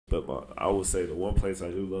But I would say the one place I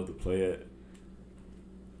do love to play at,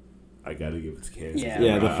 I got to give it to Kansas.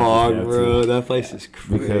 Yeah, the Fog, bro. That place is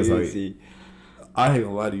crazy. Because, like, I ain't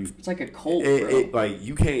gonna lie to you. It's like a cult, bro. Like,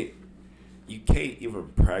 you can't even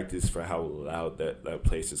practice for how loud that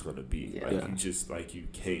place is gonna be. Yeah. Like, you just, like, you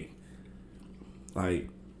can't. Like,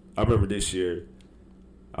 I remember this year,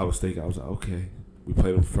 I was like, okay, we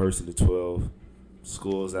played them first in the 12.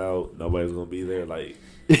 School's out. Nobody's gonna be there. Like,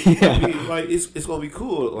 I mean, like it's gonna be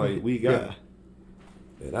cool. Like, we got.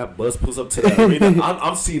 And that bus pulls up to the arena.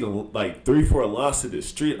 I'm seeing like 3-4 lots in the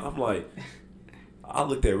street. I'm like, I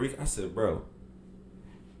looked at Rick. I said, bro,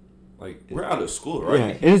 like, we're out of school,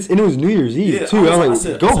 right? Yeah, and it was New Year's Eve too. I was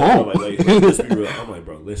like, go home. Let's be real. I'm like,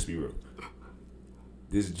 bro, let's be real.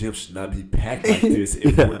 This gym should not be packed like this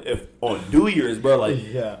if on New Year's, bro. Like,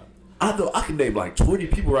 I know I can name like 20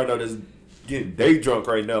 people right now that's getting day drunk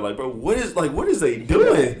right now. Like, bro, what is they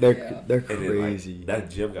doing? They're crazy. Then, like, that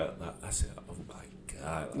gym got. I said, oh my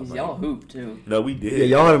god. Y'all hoop too. No, we did. Yeah,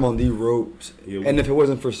 y'all had them on the ropes. Yeah, and if it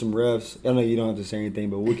wasn't for some refs, I know you don't have to say anything,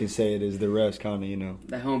 but we can say it is the refs kind of, you know.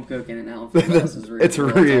 The home cooking and Allen Fieldhouse is real. It's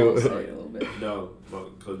real. I'll say it a little bit. No,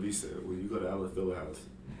 because we said when you go to Allen Fieldhouse,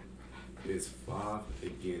 it's 5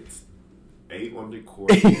 against 8 on the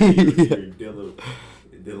court. You're dealing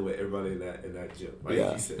with everybody in that gym.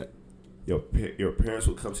 Like he said, your parents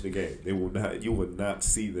will come to the game. They will not. You will not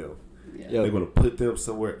see them. Yeah. They're going to put them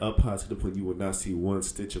somewhere up high to the point you will not see one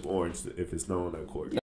stitch of orange if it's not on that court.